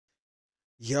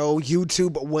Yo,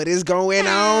 YouTube, what is going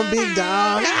on, big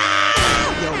dog?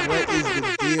 Yo, what is the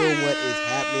deal? What is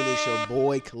happening? It's your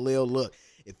boy, Khalil. Look,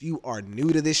 if you are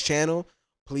new to this channel,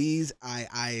 please,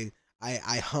 I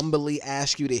humbly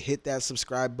ask you to hit that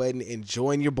subscribe button and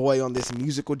join your boy on this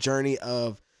musical journey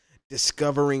of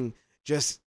discovering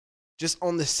just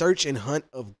on the search and hunt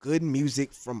of good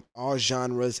music from all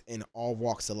genres and all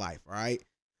walks of life, all right?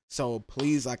 So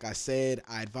please, like I said,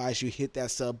 I advise you hit that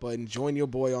sub button, join your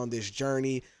boy on this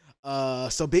journey.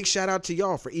 So big shout out to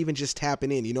y'all for even just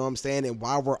tapping in, you know what I'm saying? And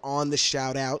while we're on the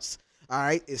shout outs, all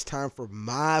right, it's time for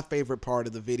my favorite part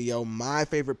of the video, my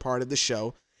favorite part of the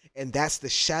show, and that's the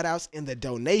shout outs and the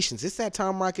donations. It's that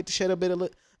time where I get to shed a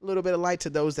little bit of light to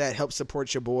those that help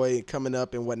support your boy coming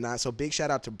up and whatnot. So big shout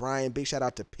out to Brian, big shout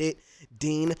out to Pitt,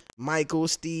 Dean, Michael,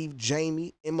 Steve,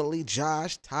 Jamie, Emily,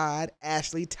 Josh, Todd,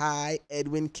 Ashley, Ty,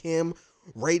 Edwin, Kim,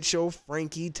 Rachel,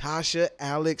 Frankie, Tasha,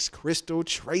 Alex, Crystal,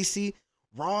 Tracy,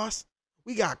 Ross.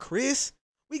 We got Chris,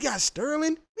 we got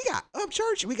Sterling, we got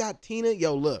Upchurch, we got Tina.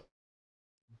 Yo, look,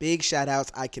 big shout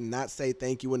outs. I cannot say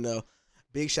thank you enough.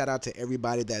 Big shout out to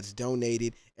everybody that's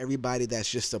donated, everybody that's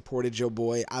just supported your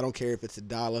boy. I don't care if it's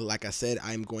 $1. Like I said,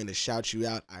 I'm going to shout you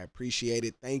out. I appreciate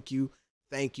it. Thank you.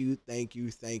 Thank you. Thank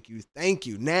you. Thank you. Thank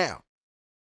you. Now,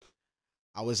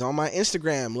 I was on my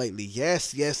Instagram lately.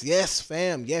 Yes,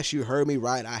 fam. Yes, you heard me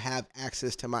right. I have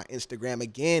access to my Instagram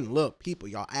again. Look, people,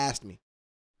 y'all asked me.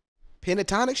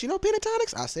 Pentatonix, you know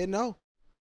Pentatonix? I said no.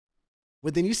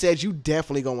 But then you said you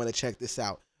definitely gonna want to check this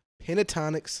out.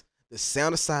 Pentatonix, The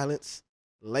Sound of Silence.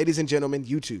 Ladies and gentlemen,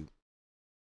 YouTube.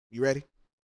 You ready?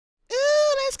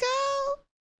 Ooh, let's go.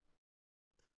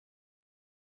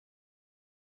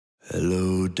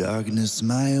 Hello, darkness,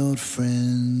 my old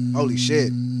friend. Holy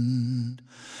shit.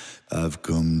 I've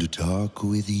come to talk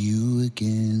with you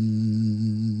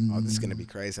again. Oh, this is going to be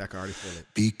crazy. I can already feel it.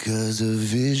 Because a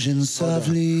vision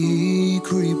softly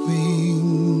creeping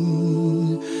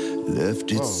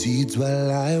left its seeds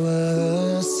while I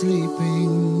was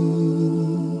sleeping.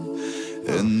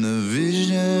 And the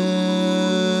vision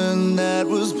that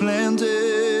was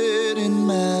planted in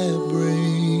my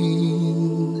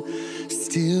brain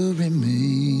still remains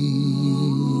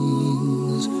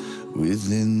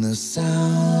within the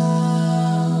sound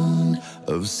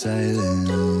of silence.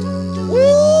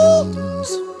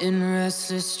 In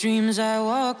restless dreams I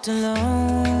walked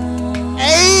alone.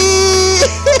 Hey!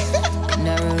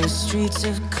 Narrow streets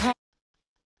of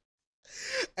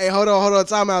Hey, hold on.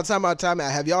 Time out.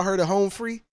 Have y'all heard of Home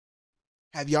Free?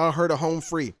 Have y'all heard of Home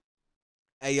Free?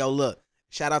 Hey, yo, look.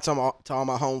 Shout out to all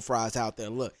my home fries out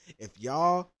there. Look, if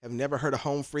y'all have never heard of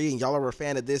Home Free and y'all are a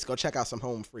fan of this, go check out some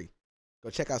Home Free. Go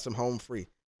check out some Home Free.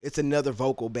 It's another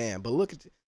vocal band. But look at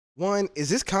one. Is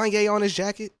this Kanye on his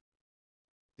jacket?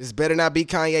 This better not be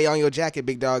Kanye on your jacket,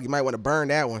 big dog. You might want to burn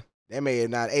that one. That may have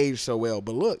not aged so well.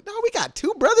 But look, no, we got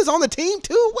two brothers on the team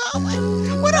too. Well, like,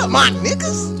 what up, my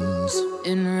niggas?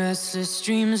 In restless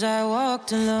dreams I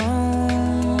walked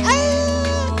alone.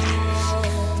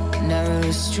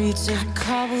 Narrow streets of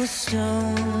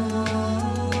cobblestone.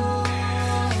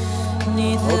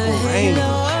 Neath the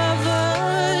halo of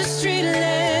a street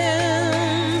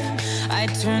lamp, I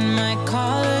turned my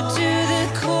collar to the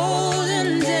cold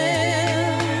and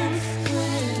damp.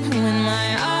 When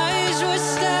my eyes were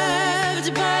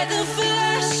stabbed by the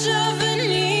flash of a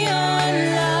neon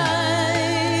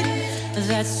light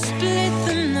that split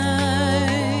the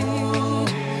night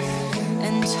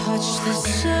and touched the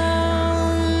sound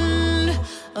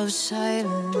of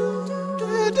silence.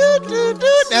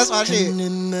 That's my shit. And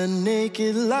in the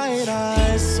naked light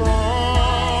I saw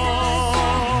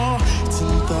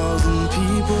 10,000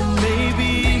 people,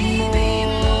 maybe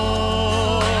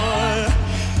more.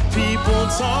 People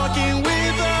talking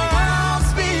without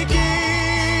speaking.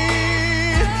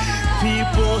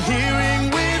 People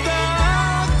hearing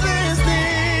without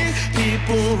listening.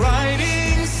 People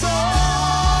writing songs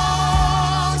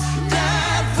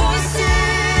that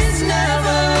voices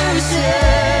never share.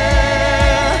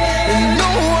 And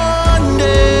no one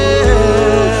dare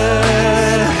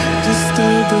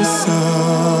disturb the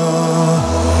sound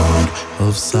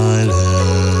of silence.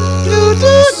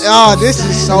 Oh, this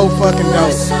is so fucking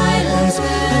dope.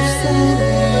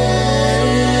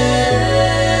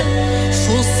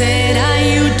 Fool said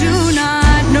you do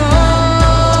not know.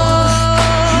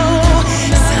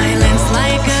 Silence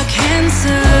like a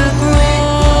cancer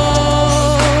grows.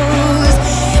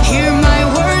 Hear my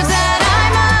words that I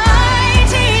might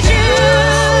teach you.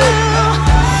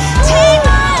 Take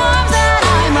my arms that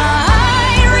I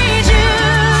might reach you.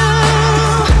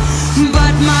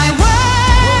 But my words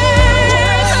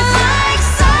like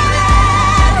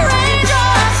silent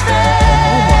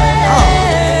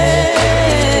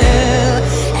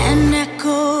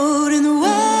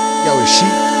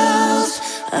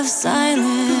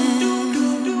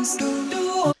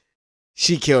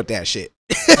She killed that shit.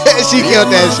 She killed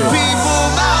that shit.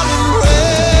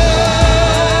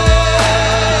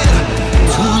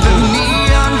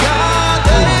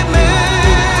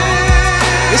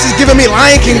 This is giving me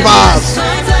Lion King vibes.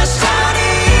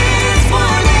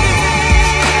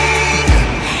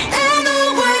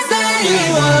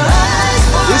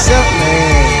 This up,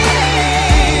 man.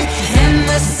 And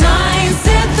the signs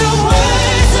said the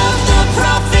words of the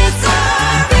prophets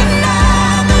are written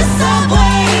on the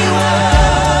subway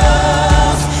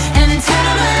walls and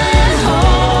tenement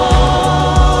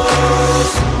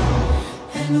halls,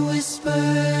 and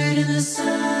whispered in the sound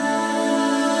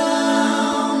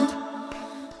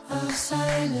of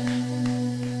silence.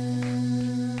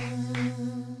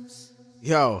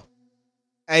 Yo.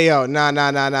 Hey, yo, nah.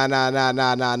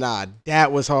 That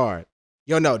was hard.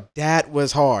 Yo, no, that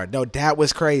was hard. No, that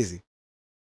was crazy.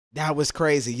 That was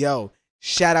crazy. Yo,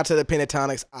 shout out to the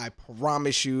Pentatonix. I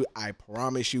promise you,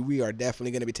 we are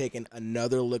definitely going to be taking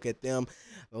another look at them.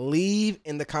 Leave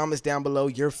in the comments down below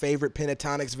your favorite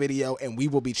Pentatonix video, and we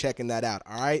will be checking that out,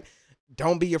 all right?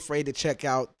 Don't be afraid to check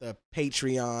out the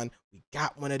Patreon. We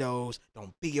got one of those.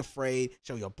 Don't be afraid.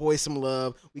 Show your boy some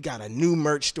love. We got a new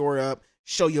merch store up.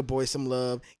 Show your boy some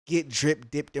love. Get drip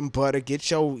dipped in butter.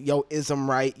 Get your ism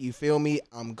right. You feel me?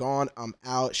 I'm gone. I'm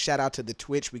out. Shout out to the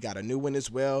Twitch. We got a new one as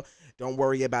well. Don't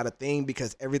worry about a thing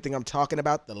because everything I'm talking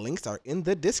about, the links are in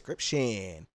the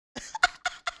description.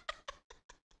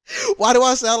 Why do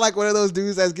I sound like one of those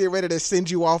dudes that's getting ready to send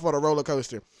you off on a roller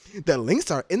coaster? The links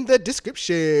are in the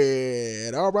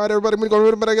description. All right, everybody. We're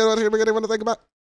going to think about